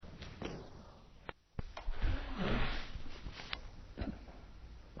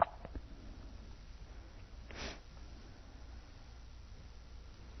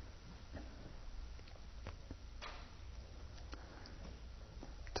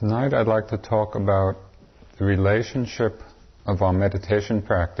Tonight I'd like to talk about the relationship of our meditation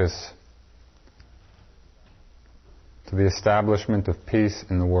practice to the establishment of peace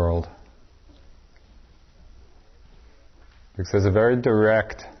in the world. Because there's a very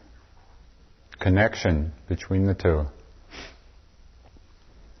direct connection between the two.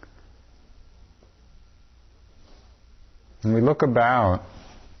 When we look about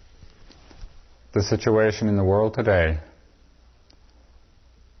the situation in the world today,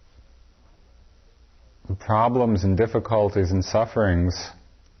 the problems and difficulties and sufferings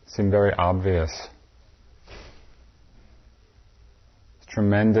seem very obvious.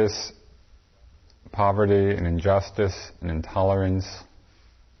 Tremendous poverty and injustice and intolerance.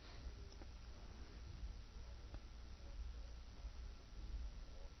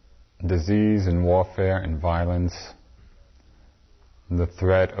 Disease and warfare and violence. And the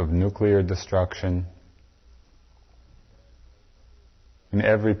threat of nuclear destruction. In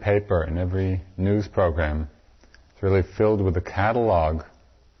every paper, in every news program, it's really filled with a catalog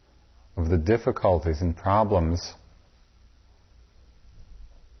of the difficulties and problems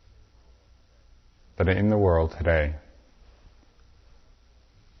that are in the world today.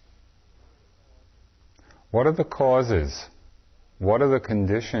 What are the causes? What are the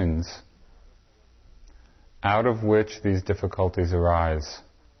conditions out of which these difficulties arise?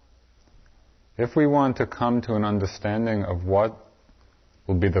 If we want to come to an understanding of what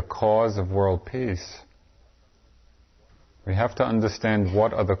will be the cause of world peace, we have to understand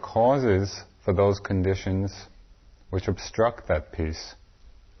what are the causes for those conditions which obstruct that peace.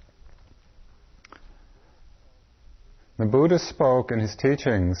 The Buddha spoke in his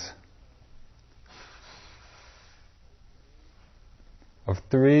teachings of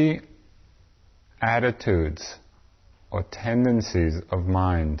three attitudes or tendencies of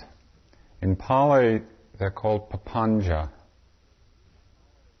mind. In Pali, they're called papanja.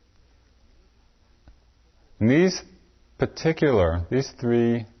 And these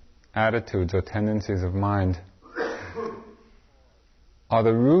three attitudes or tendencies of mind are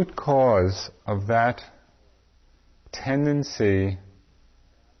the root cause of that tendency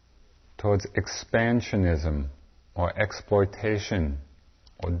towards expansionism or exploitation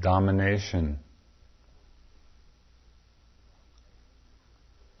or domination.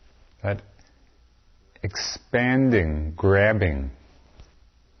 That expanding, grabbing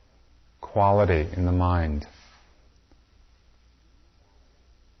quality in the mind.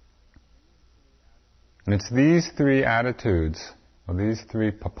 And it's these three attitudes, or these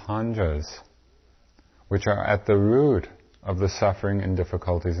three papanjas, which are at the root of the suffering and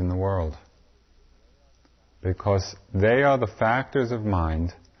difficulties in the world. Because they are the factors of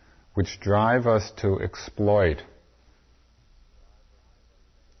mind which drive us to exploit,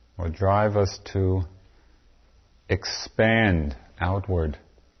 or drive us to expand outward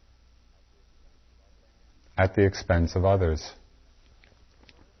at the expense of others.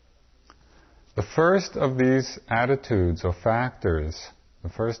 The first of these attitudes or factors, the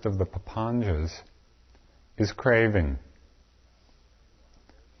first of the papanjas, is craving.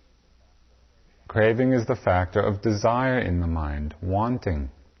 Craving is the factor of desire in the mind,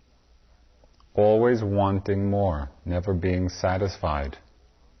 wanting. Always wanting more, never being satisfied.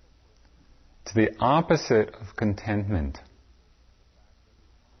 It's the opposite of contentment.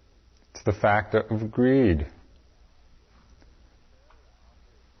 It's the factor of greed.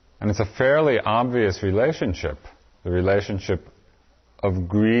 And it's a fairly obvious relationship, the relationship of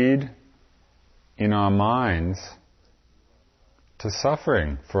greed in our minds to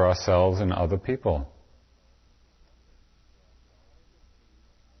suffering for ourselves and other people.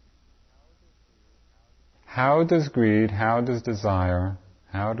 How does greed, how does desire,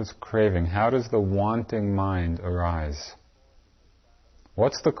 how does craving, how does the wanting mind arise?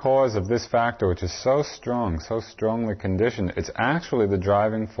 What's the cause of this factor which is so strong, so strongly conditioned? It's actually the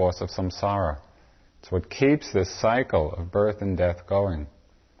driving force of samsara. It's what keeps this cycle of birth and death going.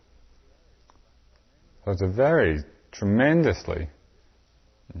 So it's a very tremendously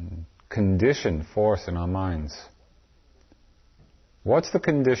conditioned force in our minds. What's the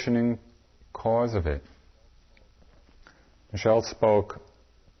conditioning cause of it? Michelle spoke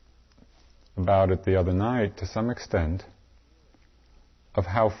about it the other night to some extent, of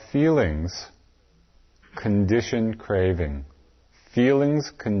how feelings condition craving.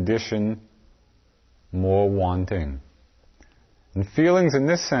 Feelings condition more wanting. And feelings in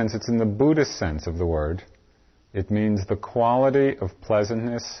this sense, it's in the Buddhist sense of the word. It means the quality of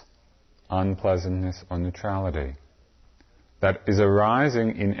pleasantness, unpleasantness, or neutrality that is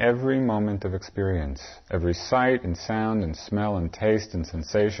arising in every moment of experience. Every sight and sound and smell and taste and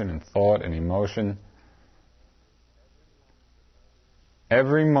sensation and thought and emotion.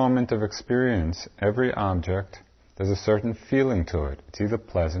 every moment of experience, every object, there's a certain feeling to it. It's either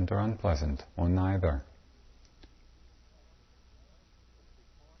pleasant or unpleasant, or neither.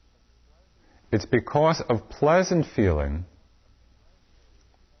 It's because of pleasant feeling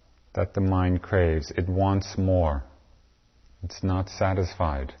that the mind craves. It wants more. It's not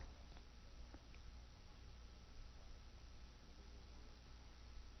satisfied.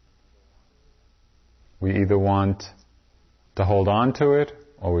 We either want to hold on to it,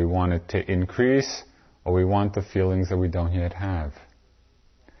 or we want it to increase, or we want the feelings that we don't yet have.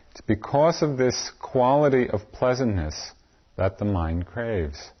 It's because of this quality of pleasantness that the mind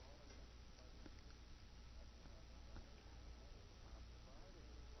craves.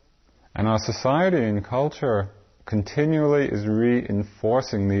 And our society and culture continually is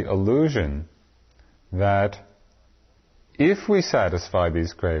reinforcing the illusion that if we satisfy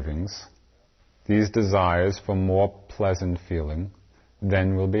these cravings, these desires for more pleasant feeling,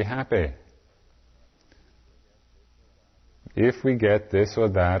 then we'll be happy. If we get this or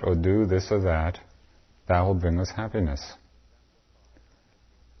that, or do this or that, that will bring us happiness.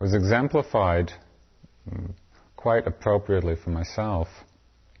 It was exemplified quite appropriately for myself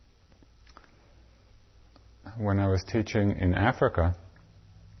when I was teaching in Africa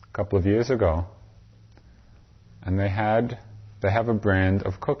a couple of years ago, and they have a brand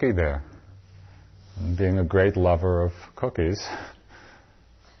of cookie there. And being a great lover of cookies,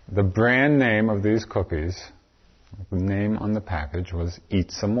 the brand name of these cookies, the name on the package was "Eat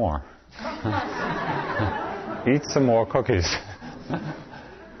Some More." Eat some more cookies.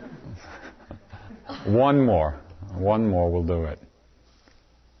 One more will do it.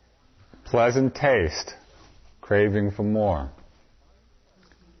 Pleasant taste, craving for more.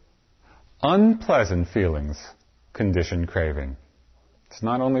 Unpleasant feelings condition craving. It's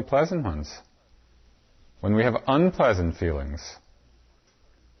not only pleasant ones. When we have unpleasant feelings,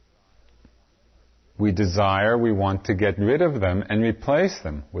 we desire, we want to get rid of them and replace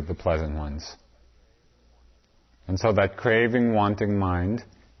them with the pleasant ones. And so that craving, wanting mind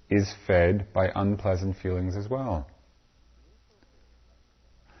is fed by unpleasant feelings as well.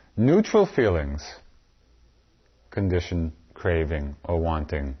 Neutral feelings condition craving or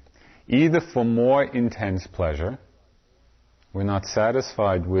wanting, either for more intense pleasure, we're not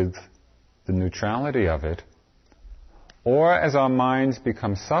satisfied with the neutrality of it, or as our minds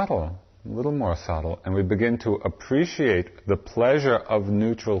become subtle, a little more subtle, and we begin to appreciate the pleasure of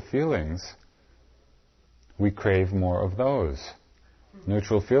neutral feelings, we crave more of those.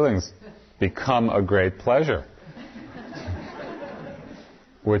 Neutral feelings become a great pleasure,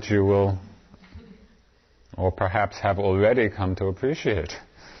 which you will, or perhaps have already come to appreciate.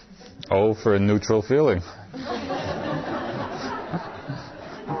 Oh, for a neutral feeling.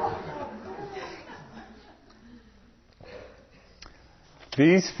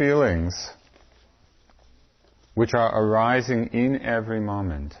 These feelings, which are arising in every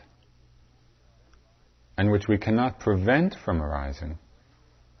moment, and which we cannot prevent from arising,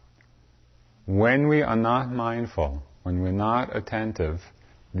 when we are not mindful, when we're not attentive,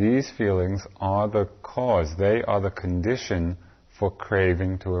 these feelings are the cause, they are the condition for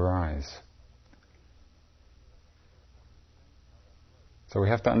craving to arise. So we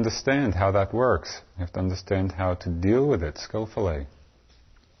have to understand how that works. We have to understand how to deal with it skillfully.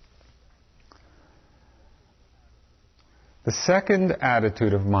 The second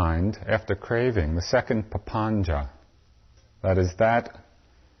attitude of mind after craving, the second papanja, that is that,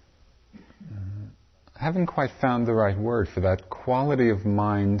 I haven't quite found the right word for that quality of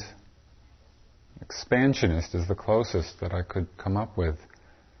mind, expansionist is the closest that I could come up with.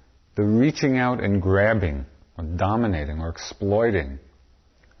 The reaching out and grabbing, or dominating, or exploiting.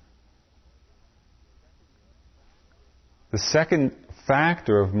 The second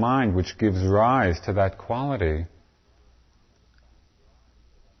factor of mind which gives rise to that quality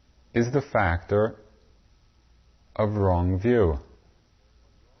is the factor of wrong view.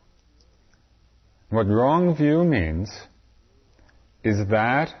 What wrong view means is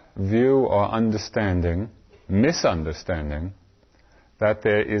that view or understanding, misunderstanding, that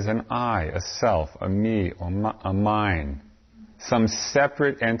there is an I, a self, a me, or a mine, some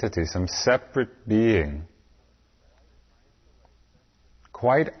separate entity, some separate being,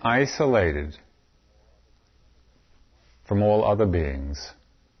 quite isolated from all other beings.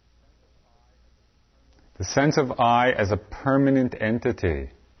 The sense of I as a permanent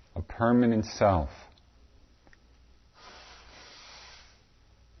entity, a permanent self.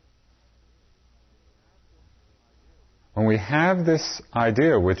 When we have this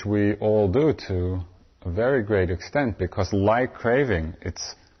idea, which we all do to a very great extent, because like craving,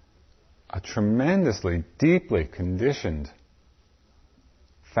 it's a tremendously, deeply conditioned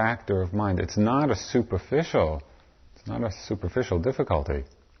factor of mind. It's not a superficial difficulty.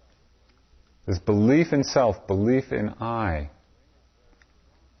 This belief in self, belief in I,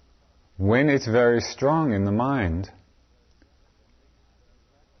 when it's very strong in the mind,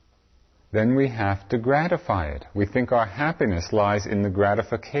 then we have to gratify it. We think our happiness lies in the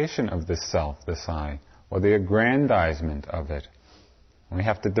gratification of this self, this I, or the aggrandizement of it. We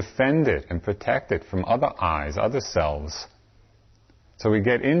have to defend it and protect it from other I's, other selves. So we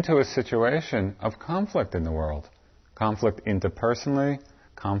get into a situation of conflict in the world. Conflict interpersonally,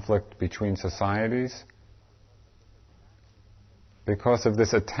 conflict between societies. Because of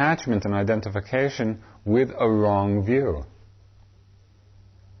this attachment and identification with a wrong view.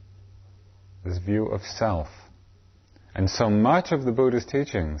 This view of self. And so much of the Buddha's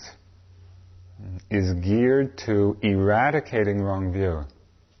teachings is geared to eradicating wrong view.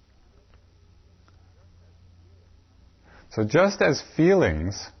 So just as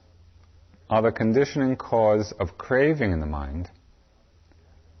feelings are the conditioning cause of craving in the mind,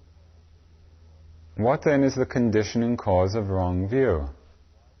 what then is the conditioning cause of wrong view?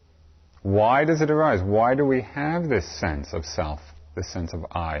 Why does it arise? Why do we have this sense of self, this sense of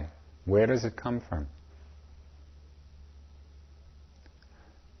I? Where does it come from?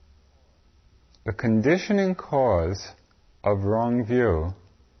 The conditioning cause of wrong view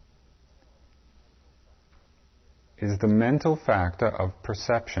is the mental factor of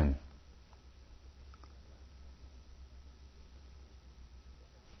perception.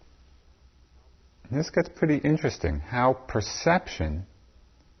 And this gets pretty interesting, how perception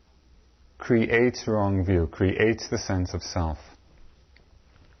creates wrong view, creates the sense of self.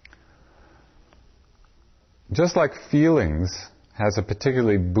 Just like feelings has a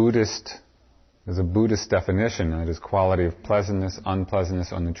particularly Buddhist, there's a Buddhist definition, that is quality of pleasantness,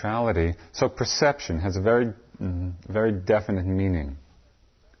 unpleasantness, or neutrality, so perception has a very definite meaning.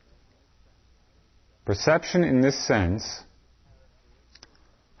 Perception in this sense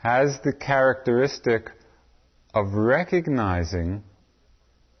has the characteristic of recognizing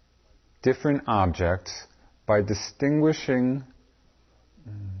different objects by distinguishing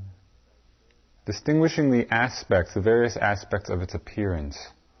the aspects, the various aspects of its appearance.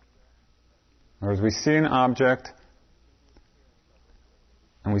 In other words, we see an object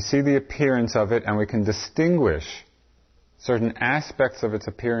and we see the appearance of it and we can distinguish certain aspects of its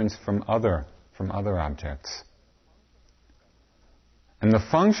appearance from other objects. And the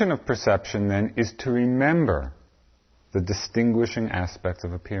function of perception then is to remember the distinguishing aspects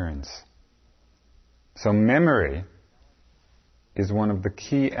of appearance. So memory is one of the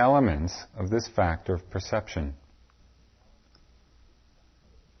key elements of this factor of perception.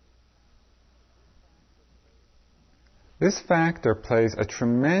 This factor plays a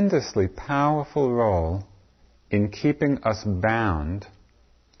tremendously powerful role in keeping us bound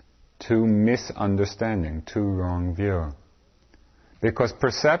to misunderstanding, to wrong view. Because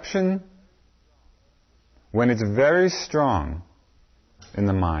perception, when it's very strong in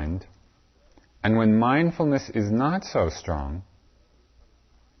the mind, and when mindfulness is not so strong,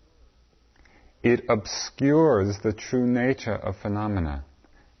 it obscures the true nature of phenomena,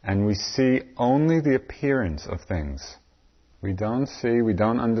 and we see only the appearance of things. We don't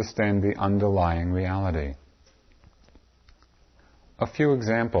understand the underlying reality. A few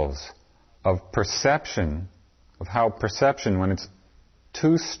examples of perception, of how perception, when it's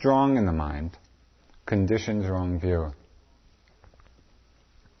too strong in the mind, conditions wrong view.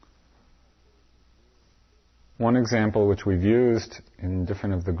 One example which we've used in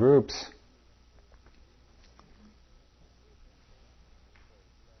different of the groups,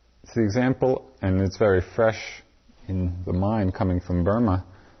 it's the example, and it's very fresh in the mind coming from Burma.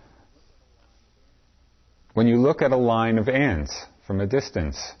 When you look at a line of ants from a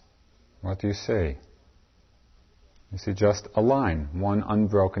distance, what do you see? You see just a line, one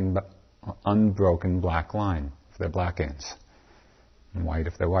unbroken black line, if they're black ants, and white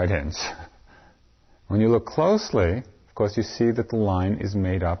if they're white ants. When you look closely, of course, you see that the line is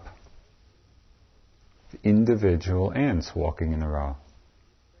made up of individual ants walking in a row.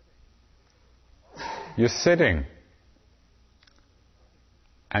 You're sitting,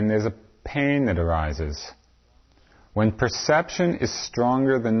 and there's a pain that arises. When perception is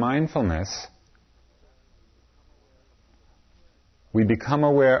stronger than mindfulness, we become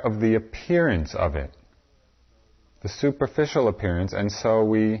aware of the appearance of it, the superficial appearance, and so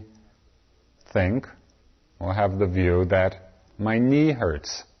we think or have the view that my knee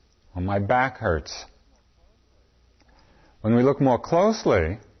hurts or my back hurts. When we look more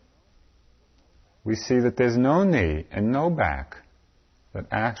closely, we see that there's no knee and no back, that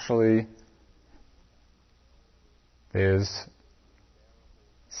actually there's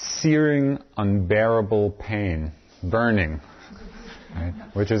searing, unbearable pain, burning, right?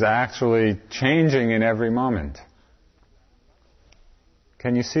 Which is actually changing in every moment.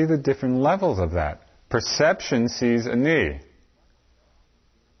 Can you see the different levels of that? Perception sees a knee,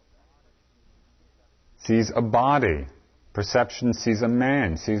 sees a body. Perception sees a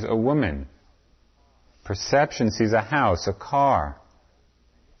man, sees a woman. Perception sees a house, a car.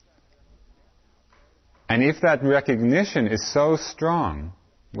 And if that recognition is so strong,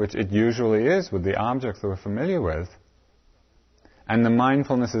 which it usually is with the objects that we're familiar with, and the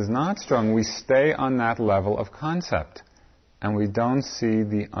mindfulness is not strong, we stay on that level of concept, and we don't see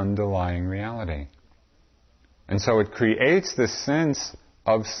the underlying reality. And so it creates this sense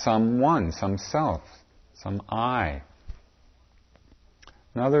of someone, some self, some I.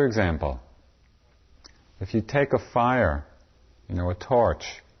 Another example. If you take a fire, a torch,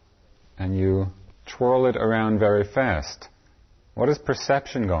 and you twirl it around very fast, what is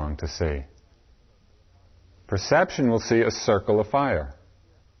perception going to see? Perception will see a circle of fire,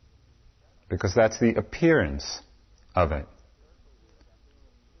 because that's the appearance of it.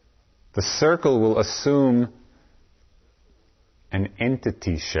 The circle will assume an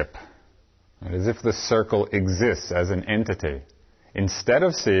entityship, as if the circle exists as an entity, instead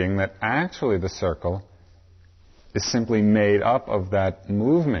of seeing that actually the circle is simply made up of that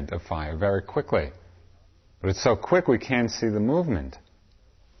movement of fire very quickly. But it's so quick we can't see the movement.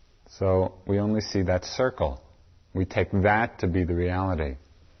 So we only see that circle. We take that to be the reality.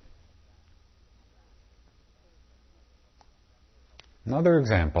 Another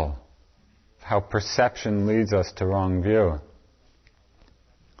example of how perception leads us to wrong view.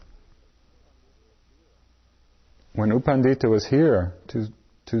 When U Pandita was here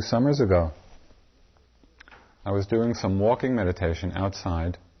two summers ago, I was doing some walking meditation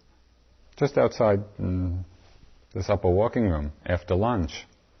outside, just outside this upper walking room after lunch.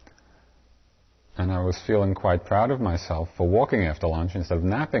 And I was feeling quite proud of myself for walking after lunch instead of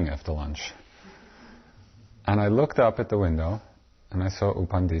napping after lunch. And I looked up at the window and I saw U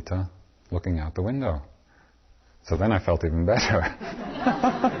Pandita looking out the window. So then I felt even better.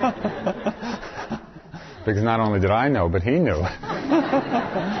 Because not only did I know, but he knew.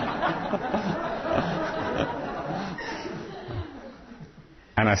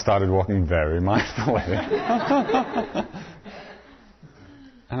 And I started walking very mindfully.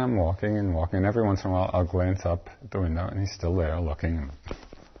 And I'm walking and walking, and every once in a while I'll glance up at the window, and he's still there looking.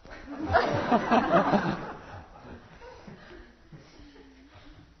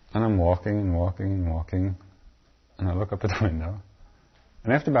 And I'm walking and walking and walking, and I look up at the window.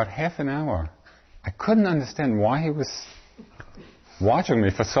 And after about half an hour, I couldn't understand why he was watching me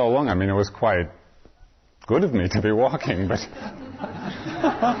for so long. I mean, it was quite good of me to be walking, but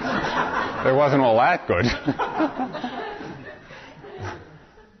it wasn't all that good.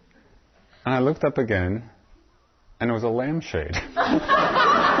 And I looked up again, and it was a lampshade.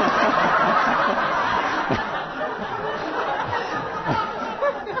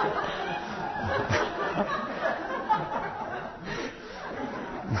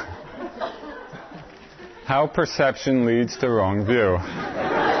 How perception leads to wrong view.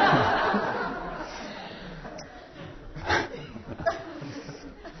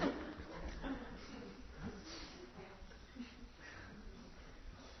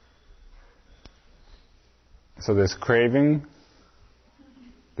 So there's craving,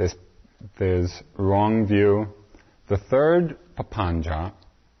 there's wrong view. The third papanja,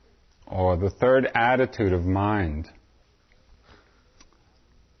 or the third attitude of mind,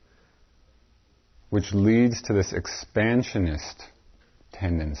 which leads to this expansionist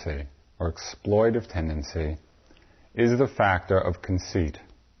tendency, or exploitive tendency, is the factor of conceit.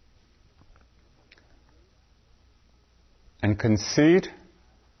 And conceit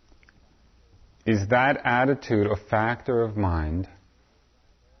is that attitude or factor of mind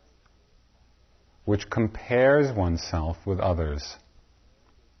which compares oneself with others.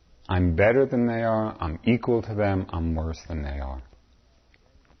 I'm better than they are, I'm equal to them, I'm worse than they are.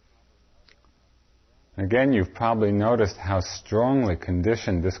 Again, you've probably noticed how strongly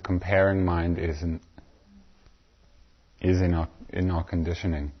conditioned this comparing mind is in our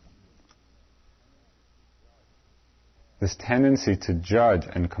conditioning. This tendency to judge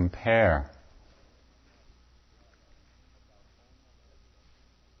and compare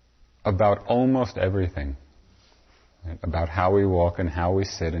about almost everything. Right? About how we walk and how we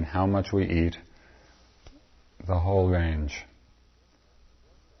sit and how much we eat. The whole range.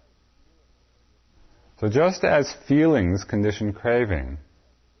 So just as feelings condition craving,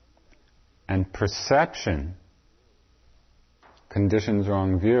 and perception conditions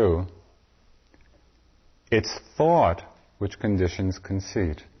wrong view, it's thought which conditions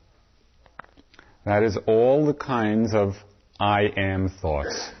conceit. That is all the kinds of I am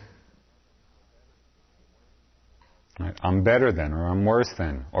thoughts. Right? I'm better than, or I'm worse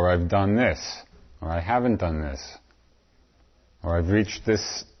than, or I've done this, or I haven't done this, or I've reached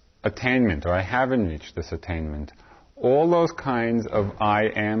this attainment, or I haven't reached this attainment. All those kinds of I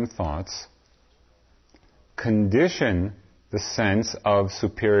am thoughts condition the sense of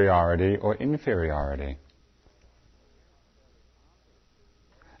superiority or inferiority.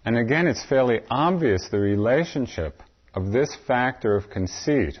 And again, it's fairly obvious the relationship of this factor of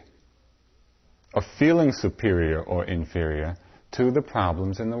conceit, of feeling superior or inferior, to the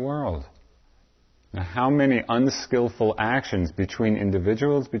problems in the world. Now, how many unskillful actions between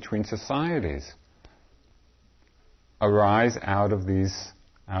individuals, between societies, arise out of this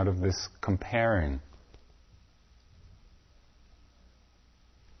comparing?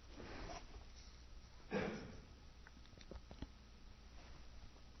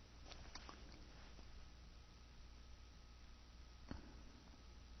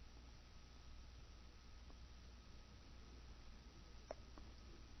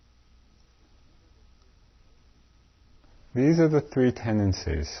 These are the three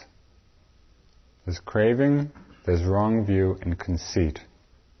tendencies. There's craving, there's wrong view, and conceit.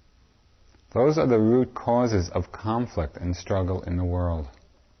 Those are the root causes of conflict and struggle in the world.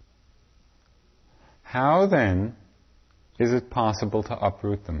 How then is it possible to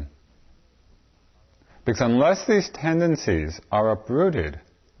uproot them? Because unless these tendencies are uprooted,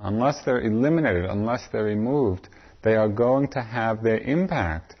 unless they're eliminated, unless they're removed, they are going to have their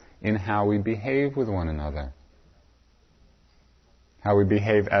impact in how we behave with one another. How we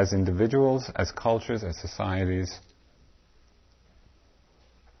behave as individuals, as cultures, as societies.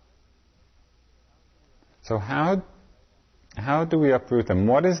 So how do we uproot them?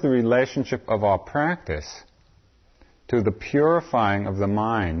 What is the relationship of our practice to the purifying of the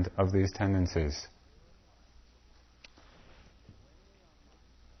mind of these tendencies?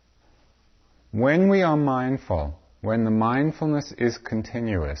 When we are mindful, when the mindfulness is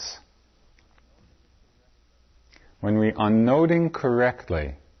continuous, when we are noting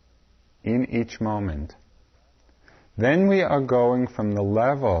correctly in each moment, then we are going from the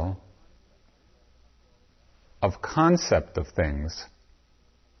level of concept of things,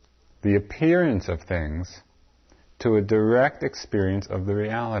 the appearance of things, to a direct experience of the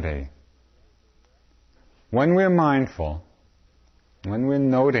reality. When we're mindful, when we're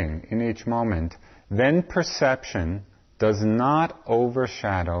noting in each moment, then perception does not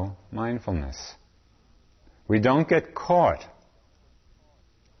overshadow mindfulness. We don't get caught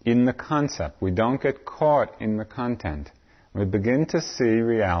in the concept. We don't get caught in the content. We begin to see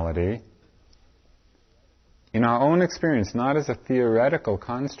reality in our own experience, not as a theoretical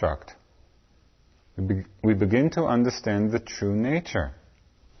construct. We begin to understand the true nature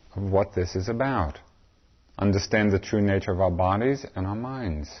of what this is about. Understand the true nature of our bodies and our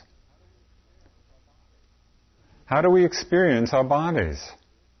minds. How do we experience our bodies?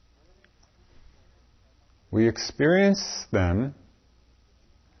 We experience them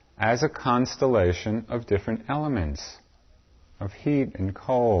as a constellation of different elements, of heat and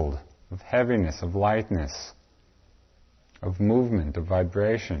cold, of heaviness, of lightness, of movement, of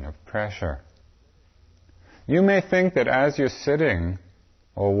vibration, of pressure. You may think that as you're sitting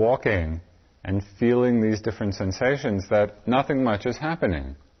or walking and feeling these different sensations that nothing much is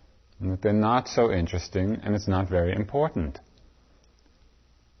happening, and that they're not so interesting and it's not very important.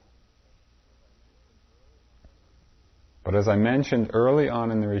 But as I mentioned early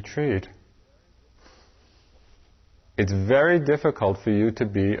on in the retreat, it's very difficult for you to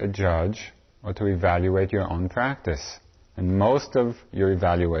be a judge or to evaluate your own practice. And most of your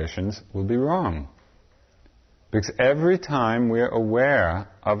evaluations will be wrong. Because every time we're aware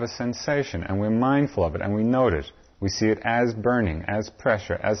of a sensation and we're mindful of it and we note it, we see it as burning, as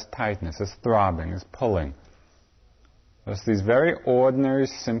pressure, as tightness, as throbbing, as pulling. There's these very ordinary,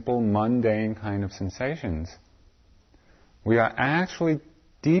 simple, mundane kind of sensations. We are actually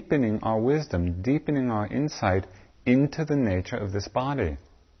deepening our wisdom, deepening our insight into the nature of this body.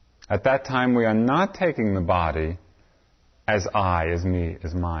 At that time, we are not taking the body as I, as me,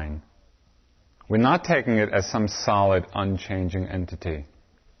 as mine. We're not taking it as some solid, unchanging entity.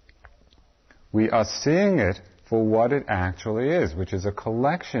 We are seeing it for what it actually is, which is a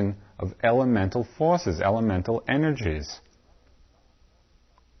collection of elemental forces, elemental energies.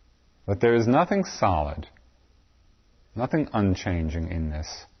 But there is nothing solid, nothing unchanging in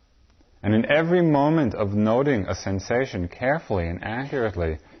this. And in every moment of noting a sensation carefully and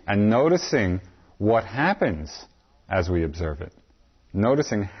accurately, and noticing what happens as we observe it,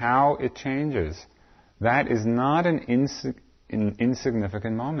 noticing how it changes, that is not an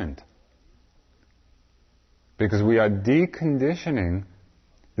insignificant moment. because we are deconditioning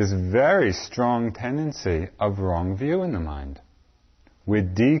this very strong tendency of wrong view in the mind. We're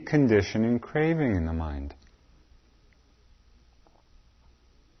deconditioning craving in the mind.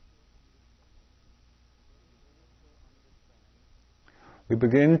 We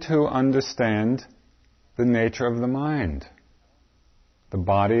begin to understand the nature of the mind. The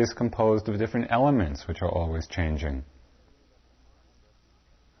body is composed of different elements which are always changing.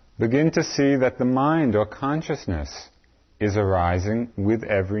 Begin to see that the mind or consciousness is arising with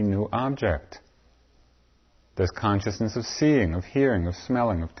every new object. There's consciousness of seeing, of hearing, of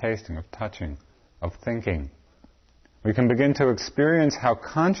smelling, of tasting, of touching, of thinking. We can begin to experience how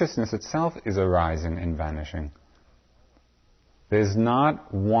consciousness itself is arising and vanishing. There's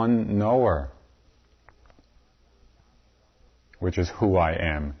not one knower, which is who I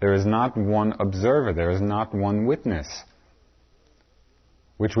am. There is not one observer. There is not one witness,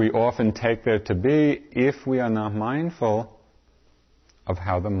 which we often take there to be if we are not mindful of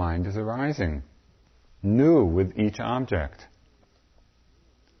how the mind is arising, new with each object.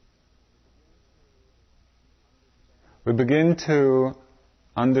 We begin to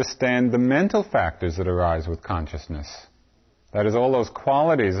understand the mental factors that arise with consciousness. That is, all those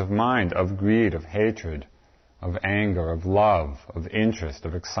qualities of mind, of greed, of hatred, of anger, of love, of interest,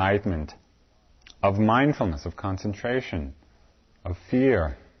 of excitement, of mindfulness, of concentration, of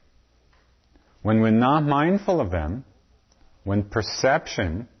fear. When we're not mindful of them, when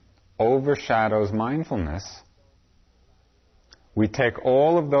perception overshadows mindfulness, we take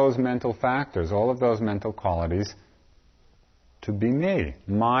all of those mental factors, all of those mental qualities to be me,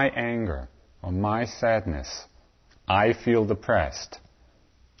 my anger, or my sadness. I feel depressed.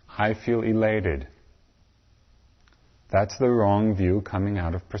 I feel elated. That's the wrong view coming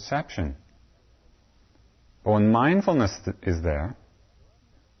out of perception. But when mindfulness is there,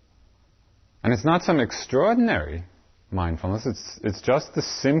 and it's not some extraordinary mindfulness, it's just the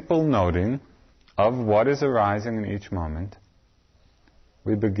simple noting of what is arising in each moment,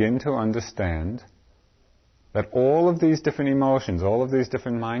 we begin to understand that all of these different emotions, all of these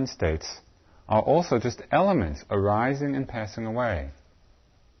different mind states, are also just elements arising and passing away.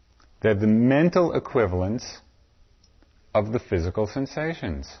 They're the mental equivalents of the physical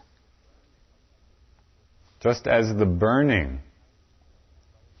sensations. Just as the burning,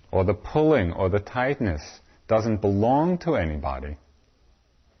 or the pulling, or the tightness doesn't belong to anybody,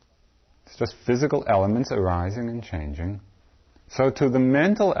 it's just physical elements arising and changing. So to the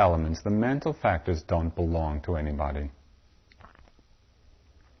mental elements, the mental factors don't belong to anybody.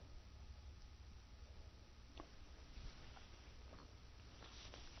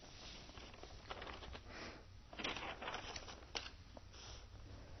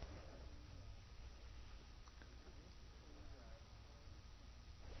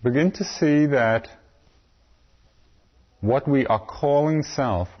 Begin to see that what we are calling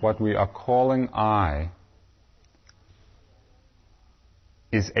self, what we are calling I,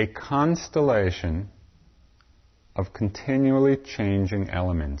 is a constellation of continually changing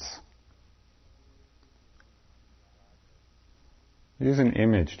elements. Use an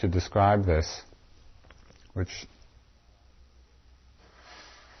image to describe this, which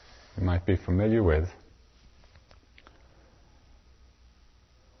you might be familiar with.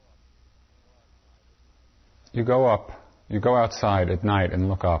 You go outside at night and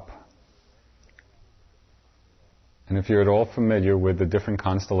look up. And if you're at all familiar with the different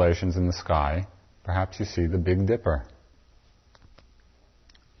constellations in the sky, perhaps you see the Big Dipper.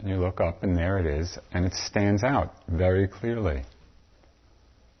 And you look up and there it is, and it stands out very clearly.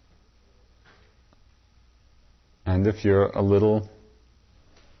 And if you're a little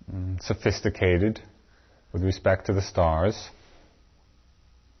sophisticated with respect to the stars,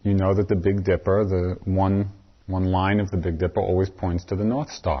 you know that the Big Dipper, the one line of the Big Dipper always points to the North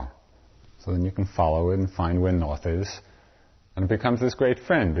Star. So then you can follow it and find where North is. And it becomes this great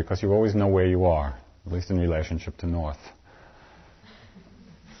friend because you always know where you are, at least in relationship to North.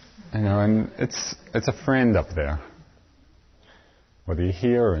 And it's a friend up there. Whether you're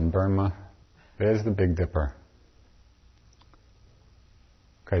here or in Burma, there's the Big Dipper.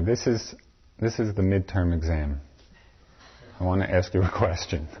 Okay, this is the midterm exam. I want to ask you a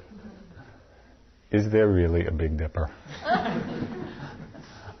question. Is there really a Big Dipper?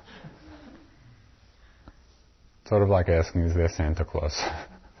 Sort of like asking, is there Santa Claus?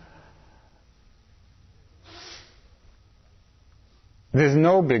 There's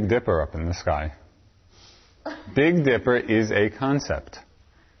no Big Dipper up in the sky. Big Dipper is a concept.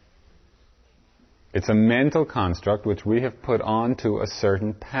 It's a mental construct which we have put onto a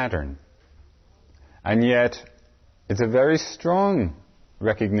certain pattern. And yet, it's a very strong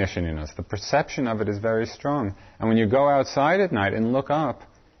recognition in us. The perception of it is very strong. And when you go outside at night and look up,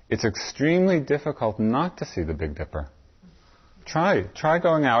 it's extremely difficult not to see the Big Dipper. Try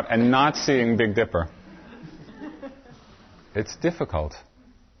going out and not seeing Big Dipper. It's difficult.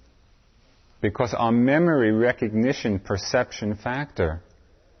 Because our memory, recognition, perception factor,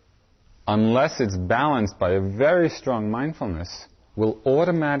 unless it's balanced by a very strong mindfulness, will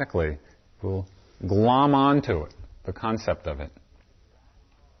glom onto it, the concept of it.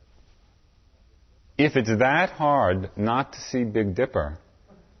 If it's that hard not to see Big Dipper,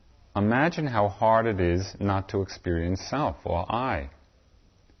 imagine how hard it is not to experience self or I.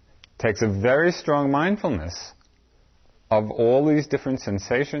 It takes a very strong mindfulness of all these different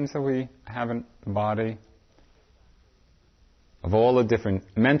sensations that we have in the body, of all the different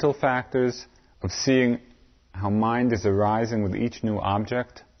mental factors, of seeing how mind is arising with each new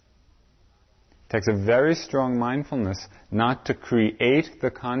object. It takes a very strong mindfulness not to create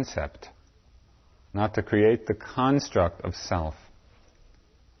the concept, not to create the construct of self,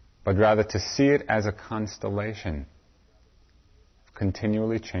 but rather to see it as a constellation of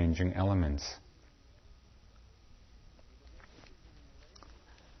continually changing elements.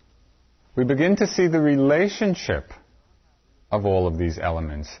 We begin to see the relationship of all of these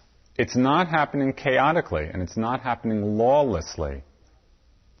elements. It's not happening chaotically, and it's not happening lawlessly.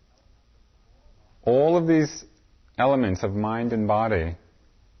 All of these elements of mind and body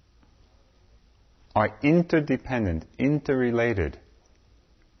are interdependent, interrelated.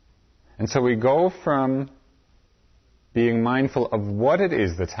 And so we go from being mindful of what it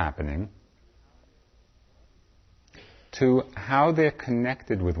is that's happening to how they're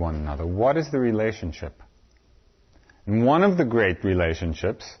connected with one another. What is the relationship? And one of the great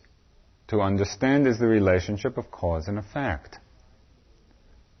relationships to understand is the relationship of cause and effect.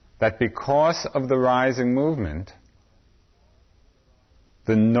 That because of the rising movement,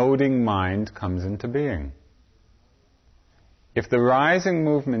 the noting mind comes into being. If the rising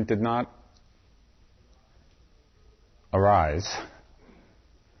movement did not arise,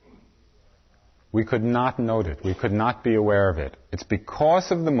 we could not note it. We could not be aware of it. It's because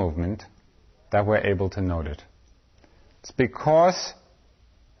of the movement that we're able to note it. It's because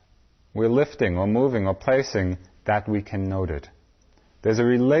we're lifting or moving or placing that we can note it. There's a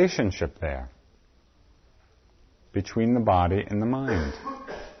relationship there between the body and the mind.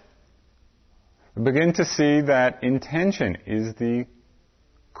 We begin to see that intention is the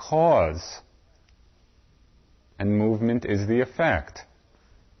cause and movement is the effect.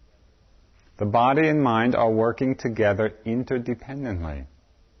 The body and mind are working together interdependently.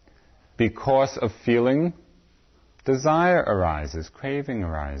 Because of feeling, desire arises, craving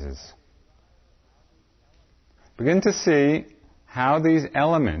arises. Begin to see how these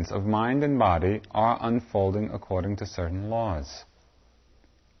elements of mind and body are unfolding according to certain laws.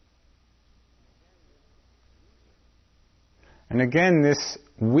 And again, this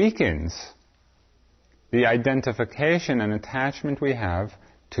weakens the identification and attachment we have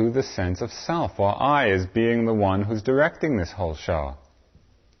to the sense of self, or I as being the one who's directing this whole show.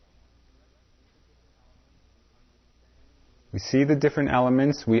 We see the different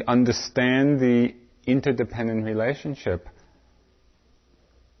elements, we understand the interdependent relationship.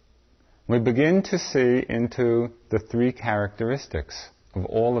 We begin to see into the three characteristics of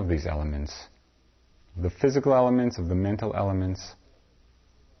all of these elements. The physical elements, of the mental elements.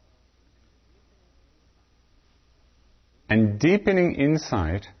 And deepening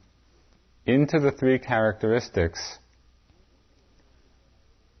insight into the three characteristics,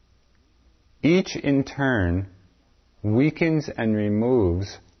 each in turn weakens and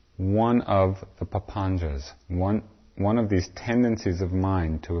removes one of the papanjas, one of these tendencies of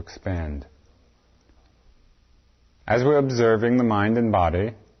mind to expand. As we're observing the mind and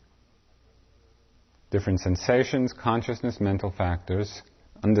body, different sensations, consciousness, mental factors,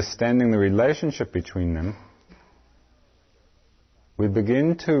 understanding the relationship between them, we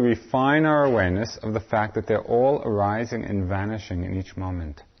begin to refine our awareness of the fact that they're all arising and vanishing in each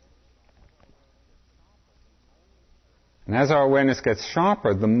moment. And as our awareness gets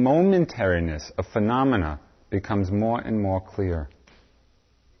sharper, the momentariness of phenomena becomes more and more clear.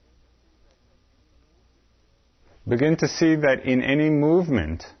 Begin to see that in any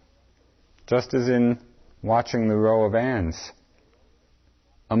movement, just as in watching the row of ants,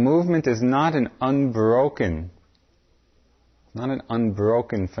 a movement is not an unbroken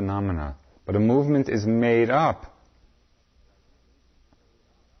phenomena, but a movement is made up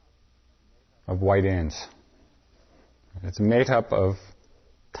of white ants. It's made up of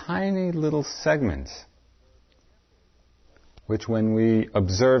tiny little segments, which when we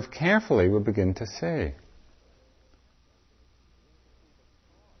observe carefully, we begin to see.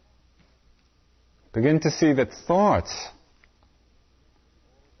 Begin to see that thoughts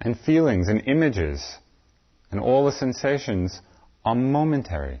and feelings and images and all the sensations are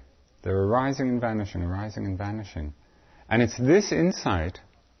momentary. They're arising and vanishing, arising and vanishing. And it's this insight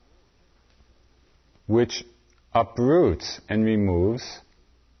which uproots and removes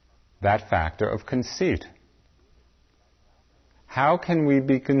that factor of conceit. How can we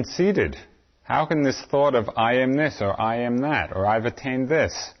be conceited? How can this thought of I am this or I am that or I've attained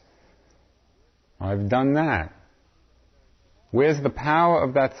this or I've done that? Where's the power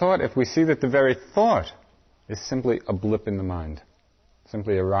of that thought if we see that the very thought is simply a blip in the mind,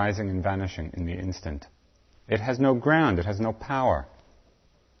 simply arising and vanishing in the instant? It has no ground, it has no power.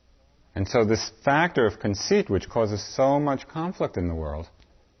 And so this factor of conceit, which causes so much conflict in the world,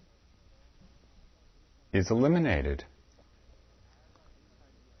 is eliminated.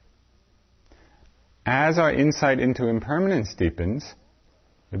 As our insight into impermanence deepens,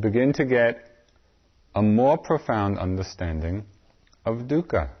 we begin to get a more profound understanding of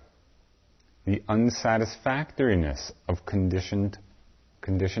dukkha, the unsatisfactoriness of conditioned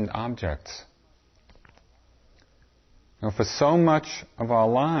objects. Now, for so much of our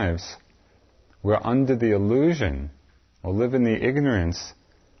lives, we're under the illusion, or live in the ignorance,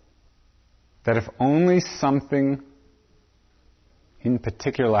 that if only something in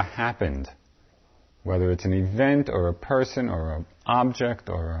particular happened, whether it's an event or a person or an object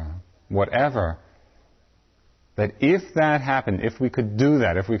or whatever, that if that happened, if we could do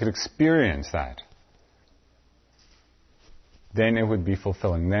that, if we could experience that, then it would be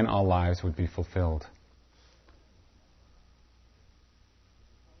fulfilling. Then our lives would be fulfilled.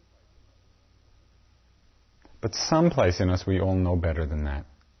 But someplace in us we all know better than that.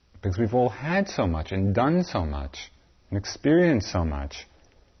 Because we've all had so much and done so much and experienced so much.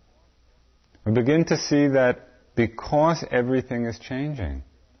 We begin to see that because everything is changing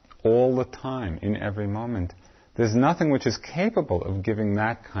all the time, in every moment, there's nothing which is capable of giving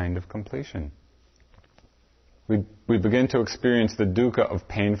that kind of completion. We begin to experience the dukkha of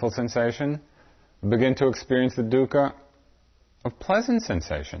painful sensation. We begin to experience the dukkha of pleasant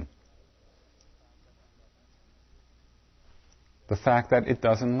sensation. The fact that it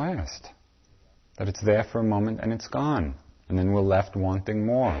doesn't last. That it's there for a moment and it's gone. And then we're left wanting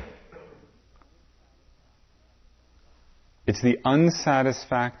more. It's the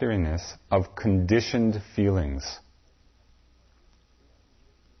unsatisfactoriness of conditioned feelings.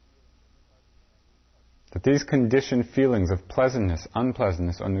 That these conditioned feelings of pleasantness,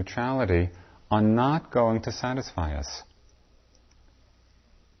 unpleasantness, or neutrality are not going to satisfy us.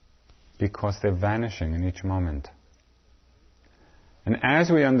 Because they're vanishing in each moment. And as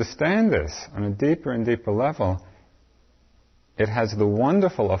we understand this on a deeper and deeper level, it has the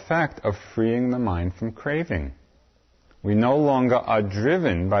wonderful effect of freeing the mind from craving. We no longer are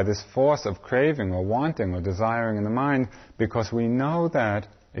driven by this force of craving or wanting or desiring in the mind because we know that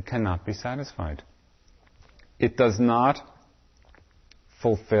it cannot be satisfied. It does not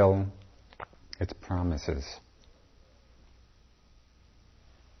fulfill its promises.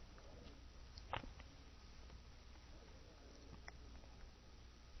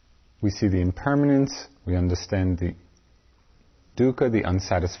 We see the impermanence, we understand the dukkha, the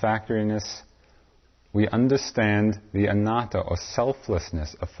unsatisfactoriness. We understand the anatta, or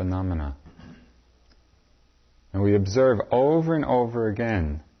selflessness of phenomena. And we observe over and over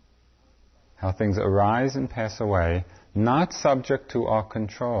again how things arise and pass away, not subject to our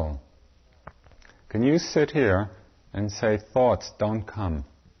control. Can you sit here and say, thoughts don't come,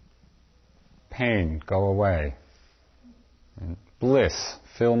 pain go away, and bliss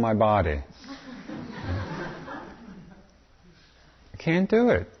fill my body? You can't do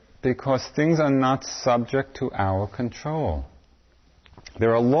it. Because things are not subject to our control.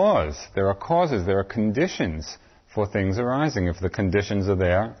 There are laws, there are causes, there are conditions for things arising. If the conditions are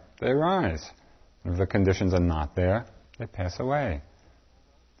there, they arise. If the conditions are not there, they pass away.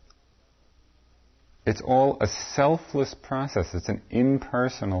 It's all a selfless process. It's an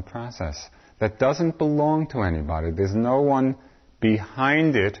impersonal process that doesn't belong to anybody. There's no one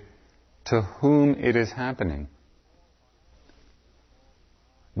behind it to whom it is happening.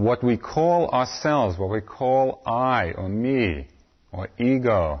 What we call ourselves, what we call I or me or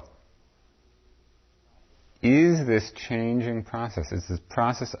ego, is this changing process. It's this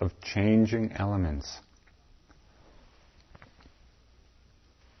process of changing elements.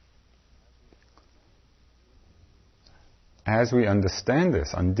 As we understand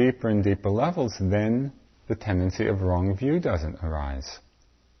this on deeper and deeper levels, then the tendency of wrong view doesn't arise.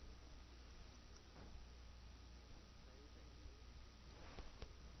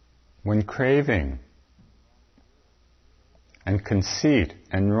 When craving and conceit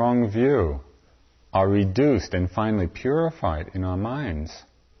and wrong view are reduced and finally purified in our minds,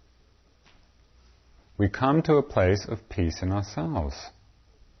 we come to a place of peace in ourselves.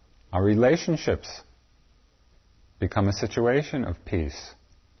 Our relationships become a situation of peace.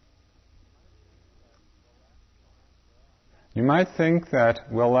 You might think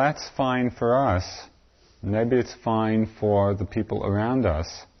that, well, that's fine for us. Maybe it's fine for the people around us.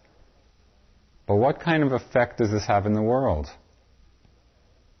 But what kind of effect does this have in the world?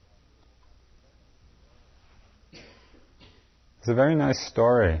 There's a very nice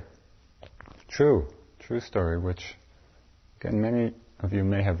story, true story, which, again, many of you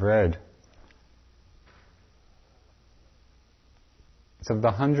may have read. It's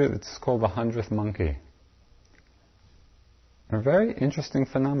called the 100th Monkey. A very interesting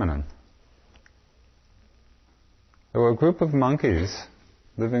phenomenon. There were a group of monkeys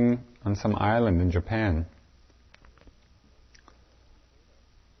living on some island in Japan.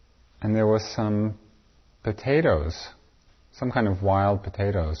 And there were some potatoes, some kind of wild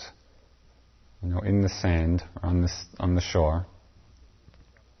potatoes, in the sand or on the shore.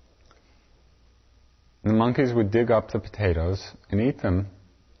 And the monkeys would dig up the potatoes and eat them,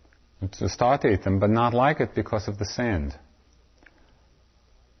 to start to eat them, but not like it because of the sand.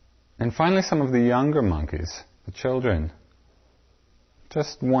 And finally some of the younger monkeys, the children,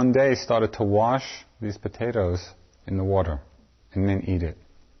 just one day started to wash these potatoes in the water and then eat it.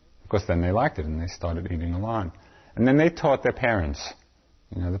 Because then they liked it and they started eating a lot. And then they taught their parents.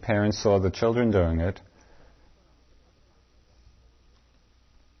 The parents saw the children doing it.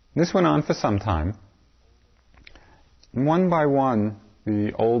 This went on for some time. And one by one,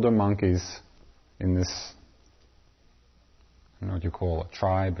 the older monkeys in this, I don't know what you call a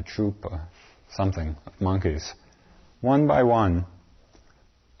tribe, a troop, or something of monkeys, one by one,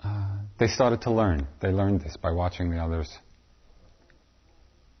 they started to learn. They learned this by watching the others.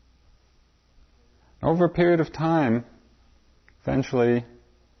 Over a period of time, eventually,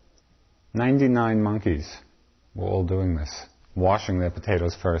 99 monkeys were all doing this, washing their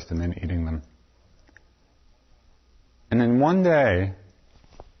potatoes first and then eating them. And then one day,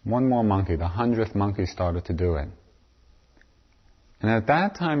 one more monkey, the 100th monkey, started to do it. And at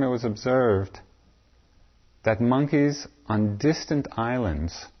that time it was observed that monkeys on distant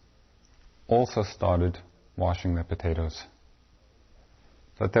islands also started washing their potatoes.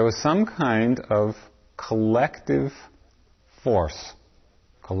 That there was some kind of collective force,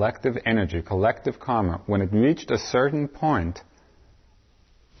 collective energy, collective karma, when it reached a certain point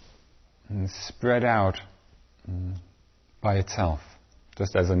and spread out by itself,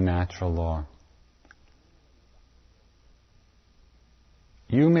 just as a natural law.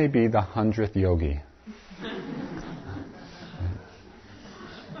 You may be the 100th yogi.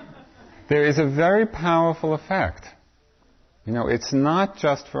 There is a very powerful effect. It's not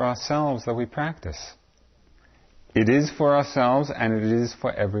just for ourselves that we practice. It is for ourselves and it is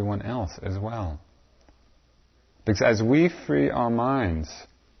for everyone else as well. Because as we free our minds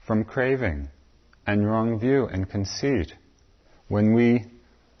from craving and wrong view and conceit, when we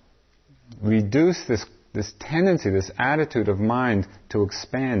reduce this tendency, this attitude of mind to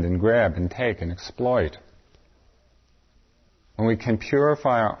expand and grab and take and exploit, when we can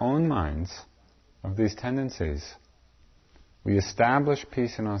purify our own minds of these tendencies, we establish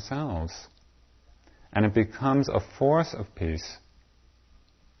peace in ourselves, and it becomes a force of peace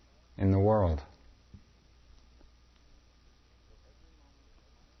in the world.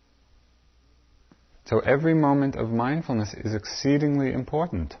 So every moment of mindfulness is exceedingly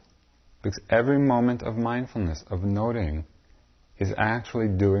important, because every moment of mindfulness, of noting, is actually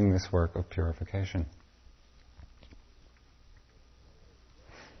doing this work of purification.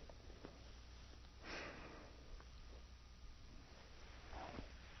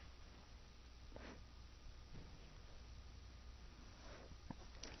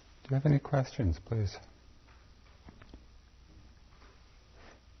 Do you have any questions, please?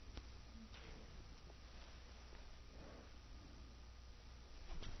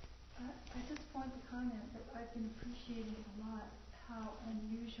 I just want to comment that I've been appreciating a lot how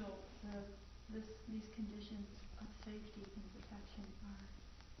unusual these conditions of safety and protection are.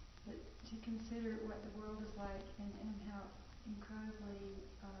 But to consider what the world is like and how incredibly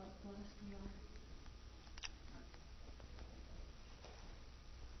blessed we are.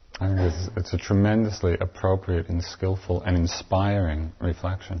 I think it's a tremendously appropriate and skillful and inspiring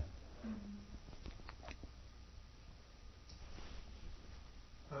reflection.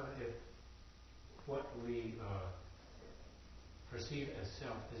 If what we perceive as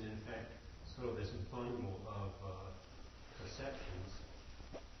self is in fact sort of this bundle of perceptions,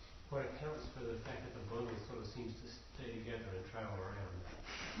 what accounts for the fact that the bundle sort of seems to stay together and travel around?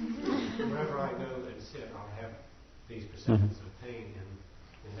 wherever I go and sit, I'll have these perceptions of pain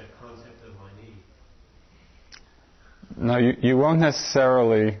and that concept of my need. No, you won't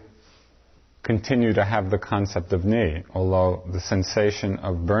necessarily continue to have the concept of knee, although the sensation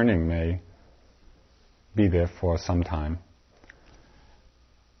of burning may be there for some time.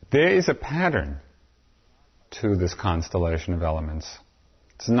 There is a pattern to this constellation of elements.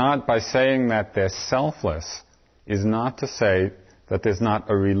 It's not by saying that they're selfless, is not to say that there's not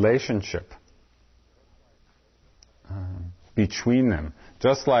a relationship between them.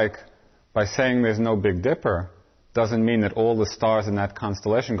 Just like by saying there's no Big Dipper doesn't mean that all the stars in that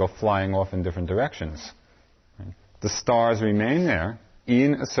constellation go flying off in different directions. Right? The stars remain there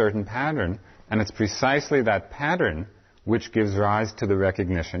in a certain pattern, and it's precisely that pattern which gives rise to the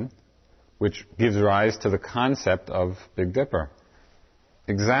recognition, which gives rise to the concept of Big Dipper.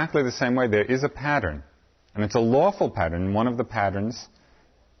 Exactly the same way, there is a pattern, and it's a lawful pattern. One of the patterns,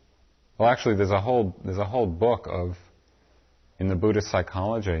 well, actually, there's a whole book in the Buddhist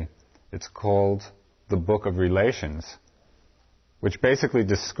psychology. It's called the Book of Relations, which basically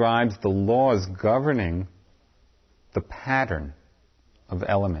describes the laws governing the pattern of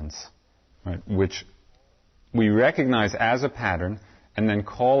elements, right, which we recognize as a pattern and then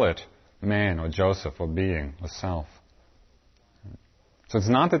call it man or Joseph or being or self. So it's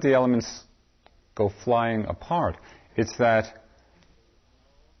not that the elements go flying apart, it's that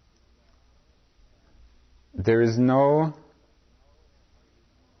there is no,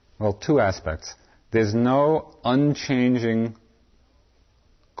 well, two aspects. There's no unchanging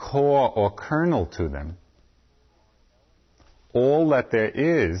core or kernel to them. All that there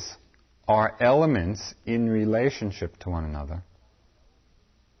is are elements in relationship to one another.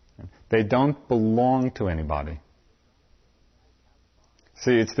 They don't belong to anybody.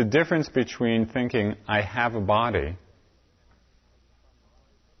 See, it's the difference between thinking, I have a body,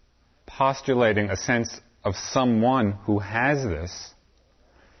 postulating a sense of someone who has this.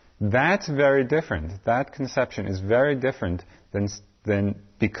 That's very different. That conception is very different than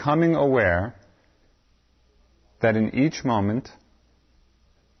becoming aware that in each moment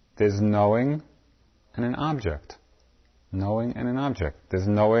there's knowing and an object. Knowing and an object. There's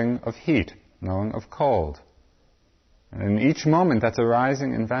knowing of heat, knowing of cold. And in each moment that's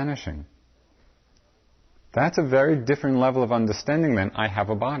arising and vanishing. That's a very different level of understanding than I have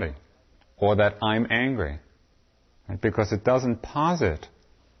a body, or that I'm angry. Right? Because it doesn't posit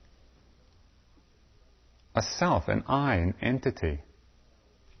a self, an I, an entity.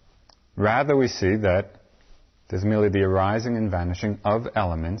 Rather we see that there's merely the arising and vanishing of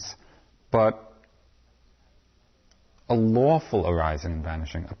elements, but a lawful arising and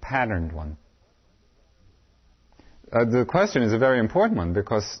vanishing, a patterned one. The question is a very important one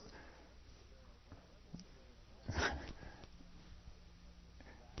because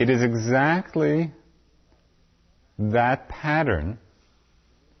it is exactly that pattern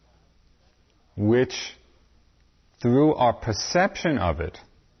which, through our perception of it,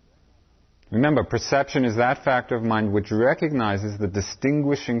 remember, perception is that factor of mind which recognizes the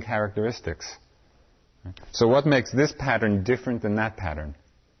distinguishing characteristics. So what makes this pattern different than that pattern?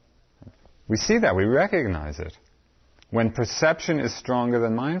 We see that, we recognize it. When perception is stronger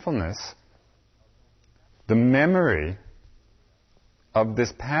than mindfulness, the memory of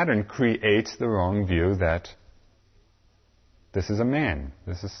this pattern creates the wrong view that this is a man,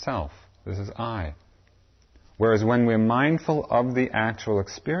 this is self, this is I. Whereas when we're mindful of the actual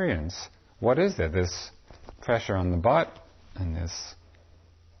experience, what is there? There's pressure on the butt, and there's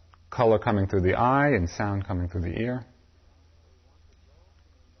color coming through the eye, and sound coming through the ear.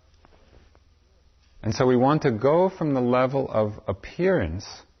 And so we want to go from the level of appearance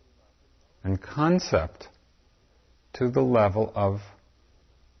and concept to the level of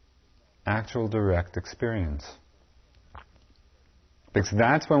actual direct experience. Because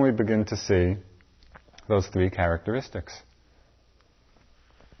that's when we begin to see those three characteristics.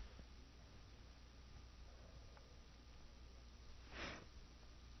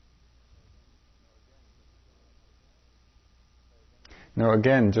 Now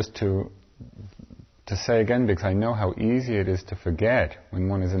again, just to say again, because I know how easy it is to forget when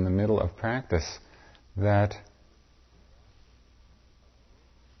one is in the middle of practice, that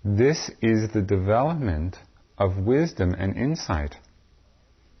this is the development of wisdom and insight,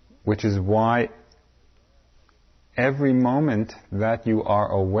 which is why every moment that you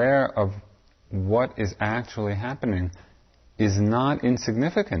are aware of what is actually happening is not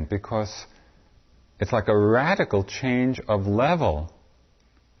insignificant, because it's like a radical change of level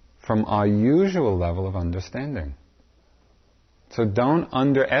from our usual level of understanding. So don't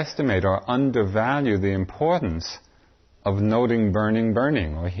underestimate or undervalue the importance of noting burning,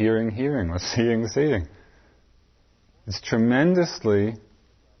 burning, or hearing, hearing, or seeing, seeing. It's tremendously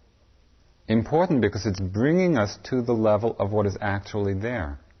important because it's bringing us to the level of what is actually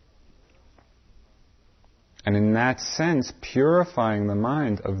there. And in that sense, purifying the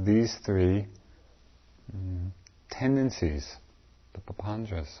mind of these three tendencies, the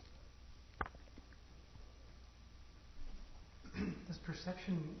papanjas. Does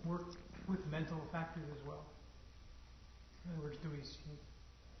perception work with mental factors as well? In other words, do we see,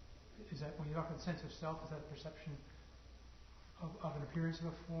 is that when you talk about the sense of self, is that perception of an appearance of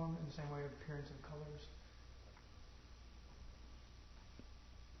a form in the same way of appearance of colors?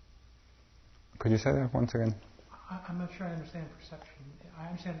 Could you say that once again? I'm not sure I understand perception. I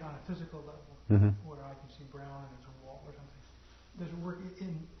understand it on a physical level, where I can see brown and there's a wall or something. Does it work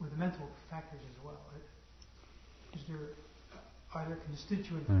with mental factors as well? Are there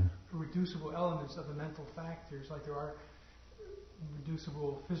constituent reducible elements of the mental factors, like there are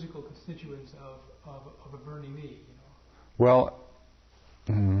reducible physical constituents of a burning knee? You know? Well,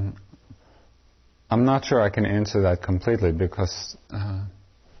 I'm not sure I can answer that completely because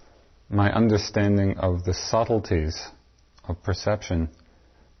my understanding of the subtleties of perception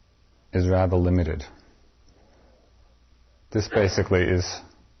is rather limited. This basically is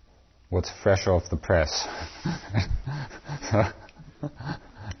what's fresh off the press.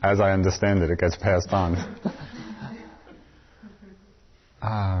 As I understand it, it gets passed on.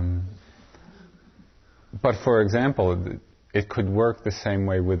 But for example, it could work the same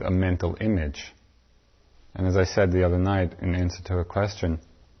way with a mental image. And as I said the other night in answer to a question,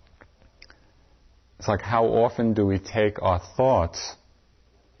 it's like how often do we take our thoughts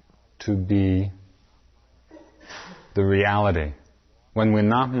to be the reality? When we're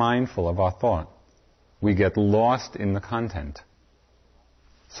not mindful of our thought, we get lost in the content.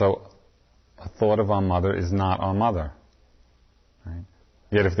 So a thought of our mother is not our mother. Right?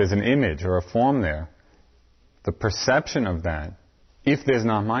 Yet if there's an image or a form there, the perception of that, if there's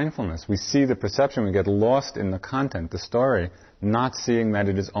not mindfulness, we see the perception, we get lost in the content, the story, not seeing that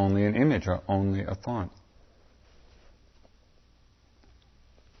it is only an image or only a thought.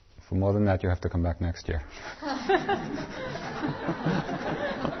 For more than that, you have to come back next year.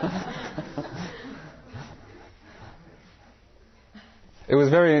 It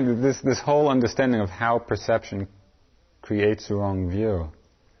was this whole understanding of how perception creates the wrong view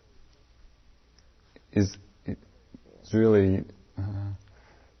is really,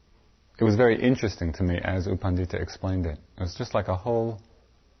 it was very interesting to me as U Pandita explained it. It was just like a whole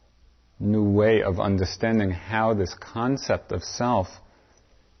new way of understanding how this concept of self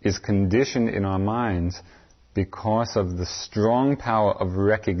is conditioned in our minds because of the strong power of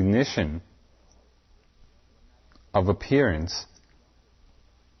recognition of appearance,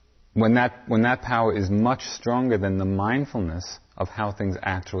 when that power is much stronger than the mindfulness of how things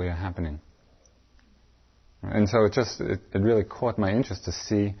actually are happening. And so it really caught my interest to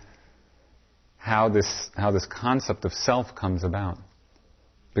see how this concept of self comes about,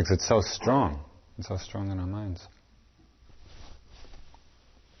 because it's so strong. It's so strong in our minds.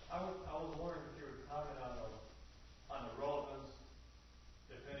 I was wondering if you would comment on the relevance,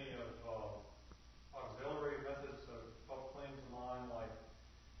 if any, of auxiliary methods of help cleanse the mind, like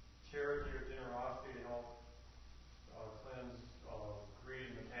charity or generosity to help cleanse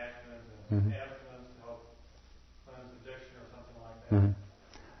greed and attachment, and abstinence to help cleanse addiction or something like that.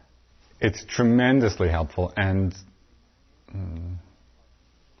 It's tremendously helpful, and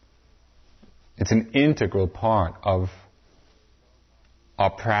it's an integral part of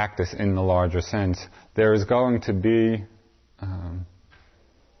our practice in the larger sense. There is going to be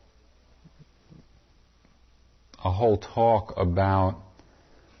a whole talk about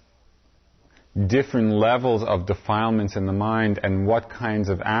different levels of defilements in the mind and what kinds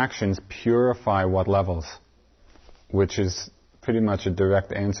of actions purify what levels, which is pretty much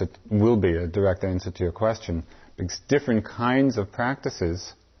will be a direct answer to your question, because different kinds of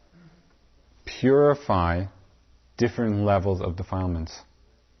practices purify different levels of defilements.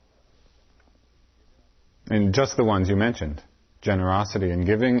 And just the ones you mentioned, generosity and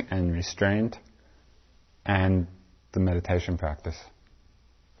giving and restraint and the meditation practice.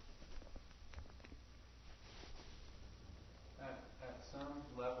 At some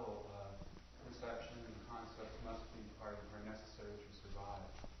level, perception and concepts must be part of or necessary to survive.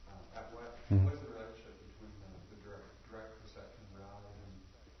 What is the relationship between the direct perception of reality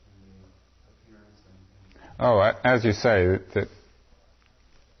and the appearance and as you say, that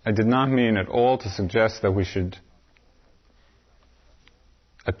I did not mean at all to suggest that we should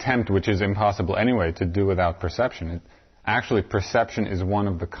attempt, which is impossible anyway, to do without perception. Actually, perception is one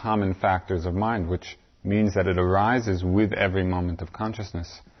of the common factors of mind which means that it arises with every moment of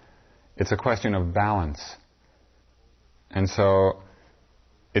consciousness. It's a question of balance. And so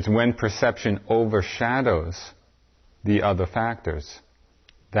it's when perception overshadows the other factors,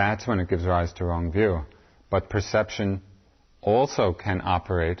 that's when it gives rise to wrong view. But perception also can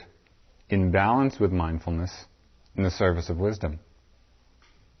operate in balance with mindfulness in the service of wisdom.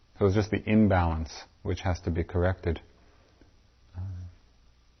 So it's just the imbalance which has to be corrected.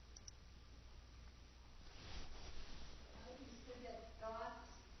 You said that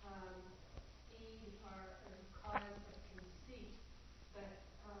thoughts feed are a cause of conceit, but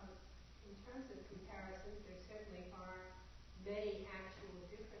in terms of comparisons, there certainly are many actual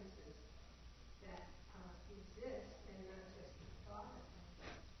differences that exist, and not just the thought of them.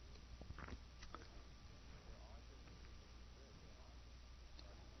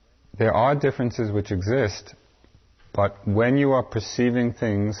 There are differences which exist, but when you are perceiving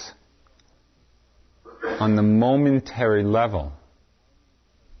things on the momentary level,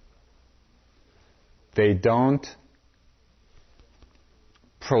 they don't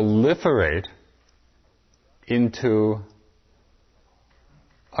proliferate into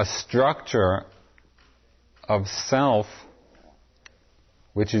a structure of self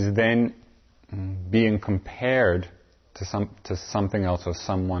which is then being compared to something else or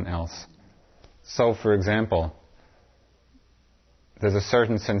someone else. So, for example, there's a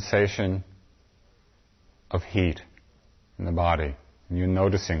certain sensation of heat in the body. And you're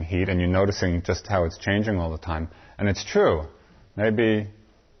noticing heat, and you're noticing just how it's changing all the time. And it's true. Maybe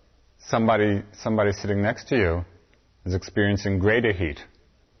somebody sitting next to you is experiencing greater heat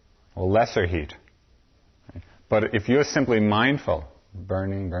or lesser heat. But if you're simply mindful,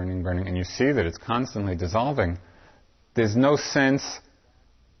 burning, burning, burning, and you see that it's constantly dissolving, there's no sense.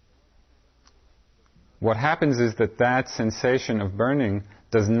 What happens is that sensation of burning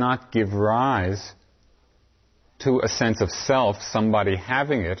does not give rise to a sense of self, somebody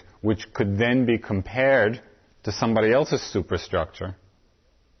having it, which could then be compared to somebody else's superstructure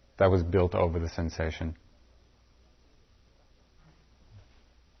that was built over the sensation.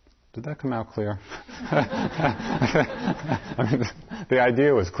 Did that come out clear? I mean, the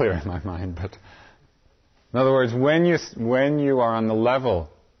idea was clear in my mind, but in other words, when you are on the level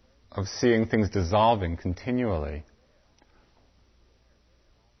of seeing things dissolving continually,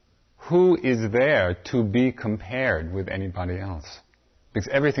 who is there to be compared with anybody else? Because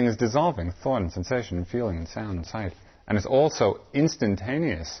everything is dissolving, thought and sensation and feeling and sound and sight. And it's also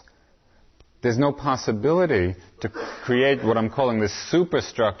instantaneous. There's no possibility to create what I'm calling this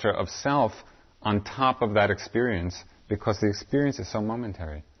superstructure of self on top of that experience, because the experience is so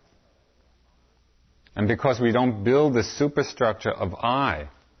momentary. And because we don't build the superstructure of I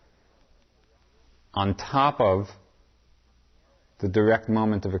on top of the direct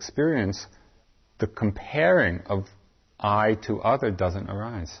moment of experience, the comparing of I to other doesn't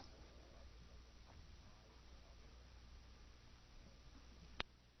arise.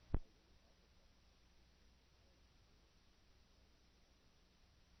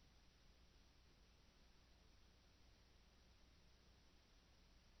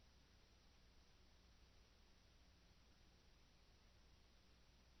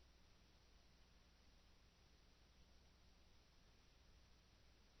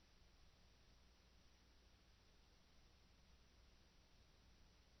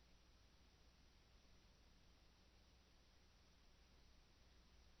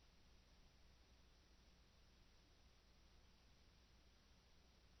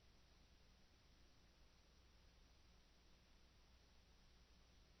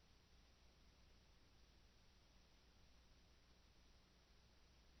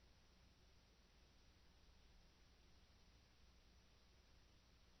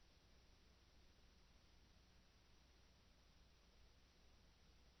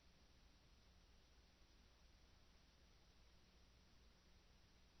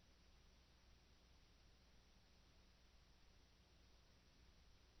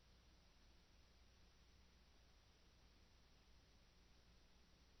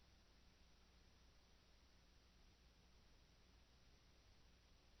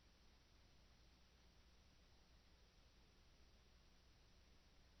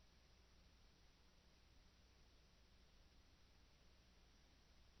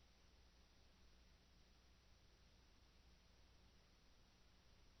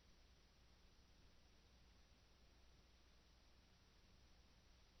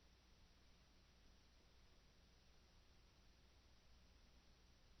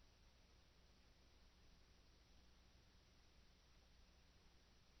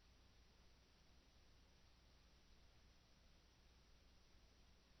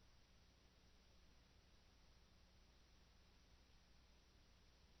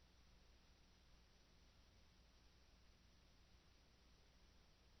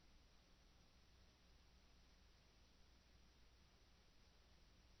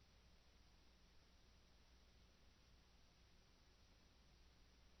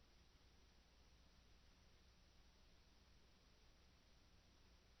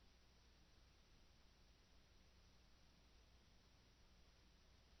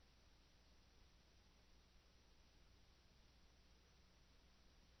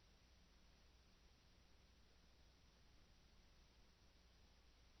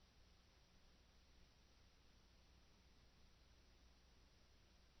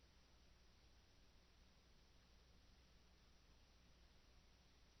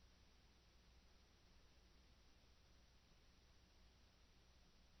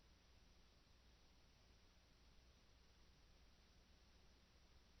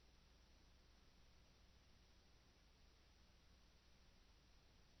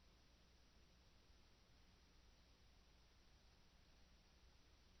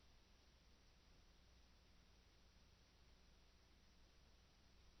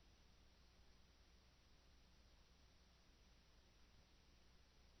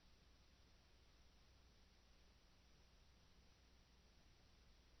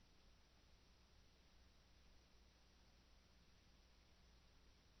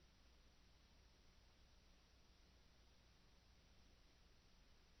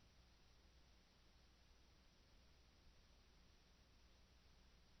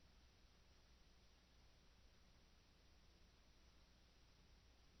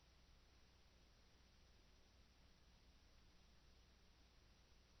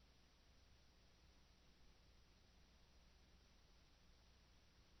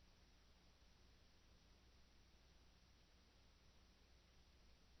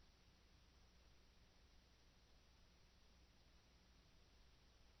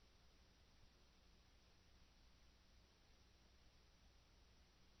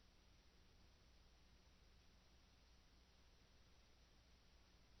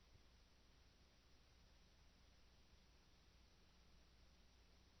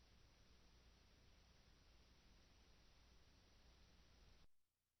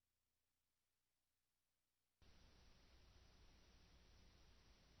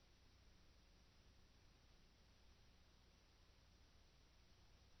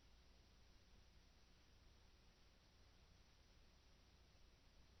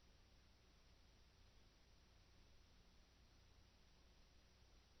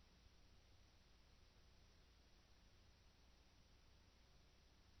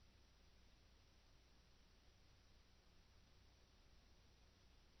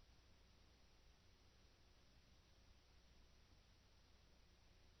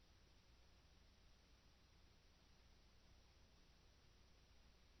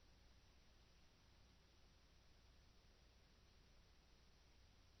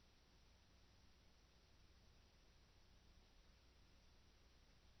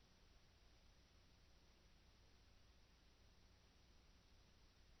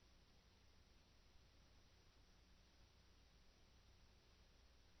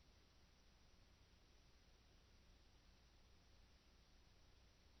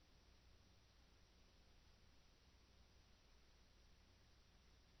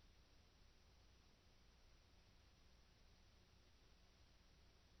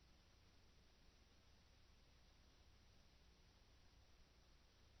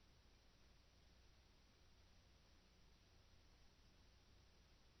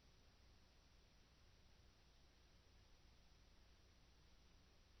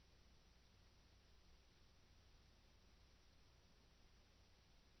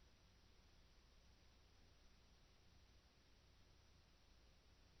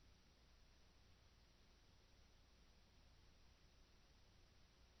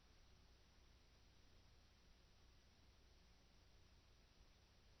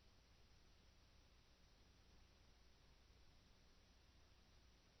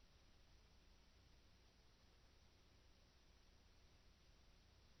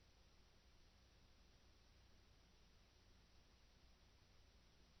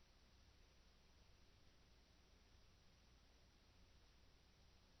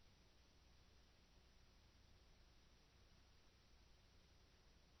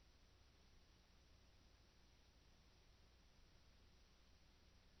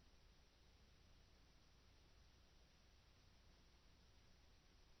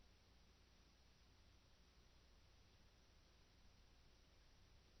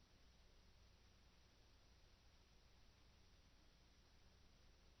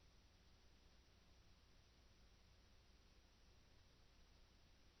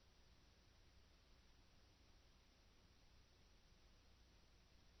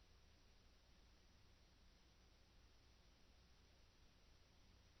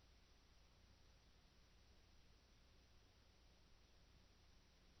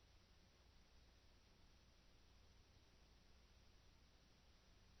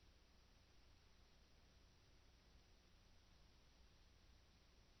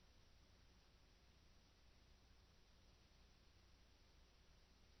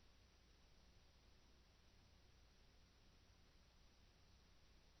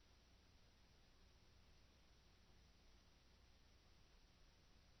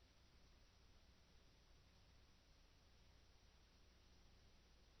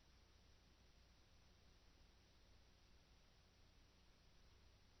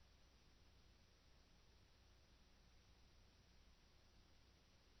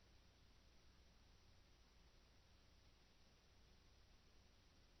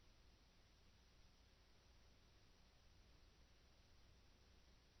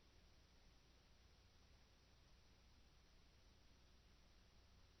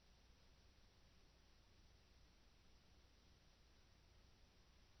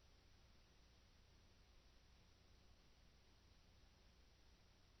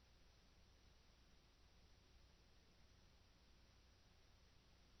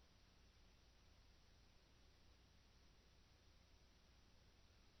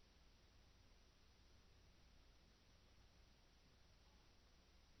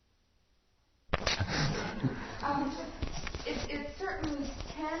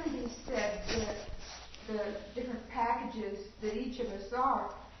 can be said that the different packages that each of us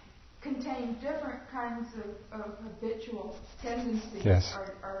are contain different kinds of habitual tendencies. Yes.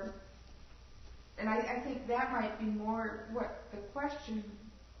 And I think that might be more what the question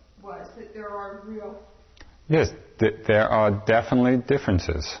was, that there are real... Yes, there are definitely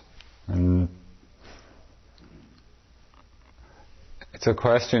differences. And it's a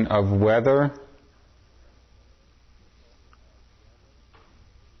question of whether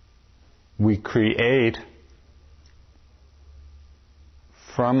we create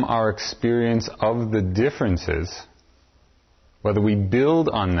from our experience of the differences, whether we build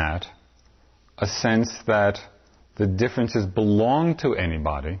on that a sense that the differences belong to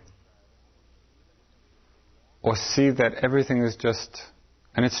anybody, or see that everything is just...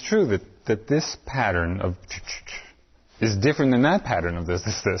 And it's true that this pattern of is different than that pattern of this.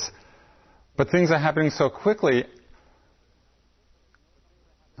 But things are happening so quickly,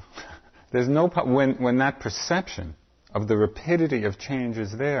 there's no... When that perception of the rapidity of change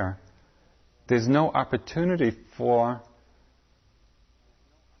is there, there's no opportunity for...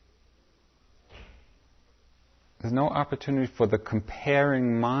 There's no opportunity for the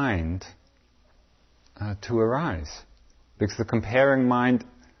comparing mind to arise. Because the comparing mind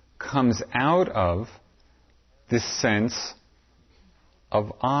comes out of this sense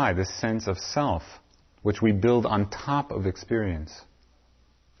of I, this sense of self, which we build on top of experience.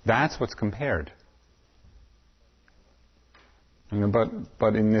 That's what's compared.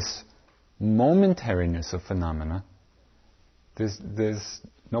 But in this momentariness of phenomena, there's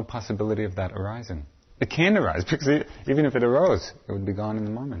no possibility of that arising. It can arise, because even if it arose, it would be gone in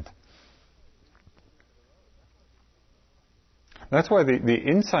the moment. That's why the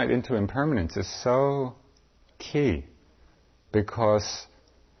insight into impermanence is so key, because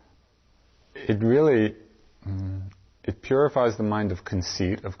it really it purifies the mind of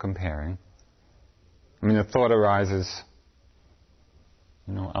conceit, of comparing. I mean, the thought arises,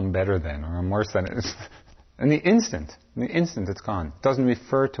 I'm better than, or I'm worse than. In the instant it's gone. It doesn't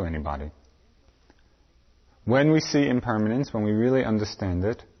refer to anybody. When we see impermanence, when we really understand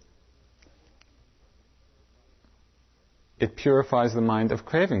it, it purifies the mind of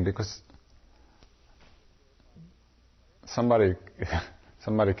craving, because somebody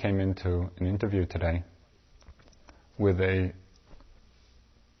came into an interview today with a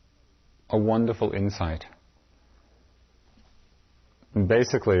wonderful insight. And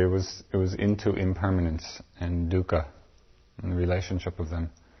basically, it was into impermanence and dukkha and the relationship of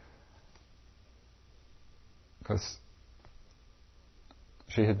them. Because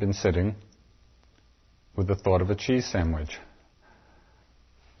she had been sitting with the thought of a cheese sandwich.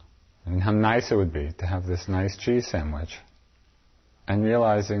 And how nice it would be to have this nice cheese sandwich. And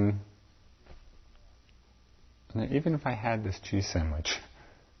realizing, even if I had this cheese sandwich,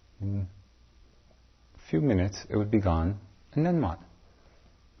 in a few minutes it would be gone, and then what?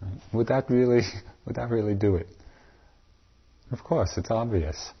 Right? Would that really do it? Of course, it's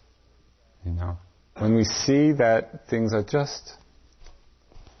obvious. When we see that things are just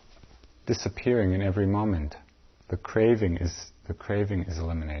disappearing in every moment, the craving is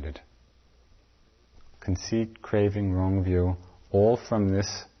eliminated. Conceit, craving, wrong view, all from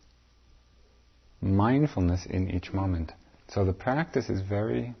this mindfulness in each moment. So the practice is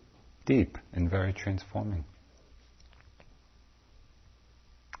very deep and very transforming.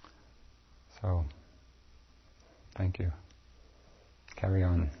 So, thank you. Carry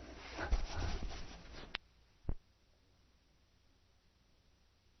on.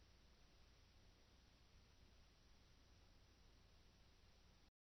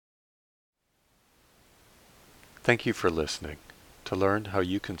 Thank you for listening. To learn how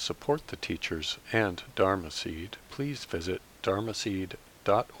you can support the teachers and Dharma Seed, please visit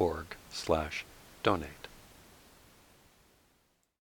dharmaseed.org/donate.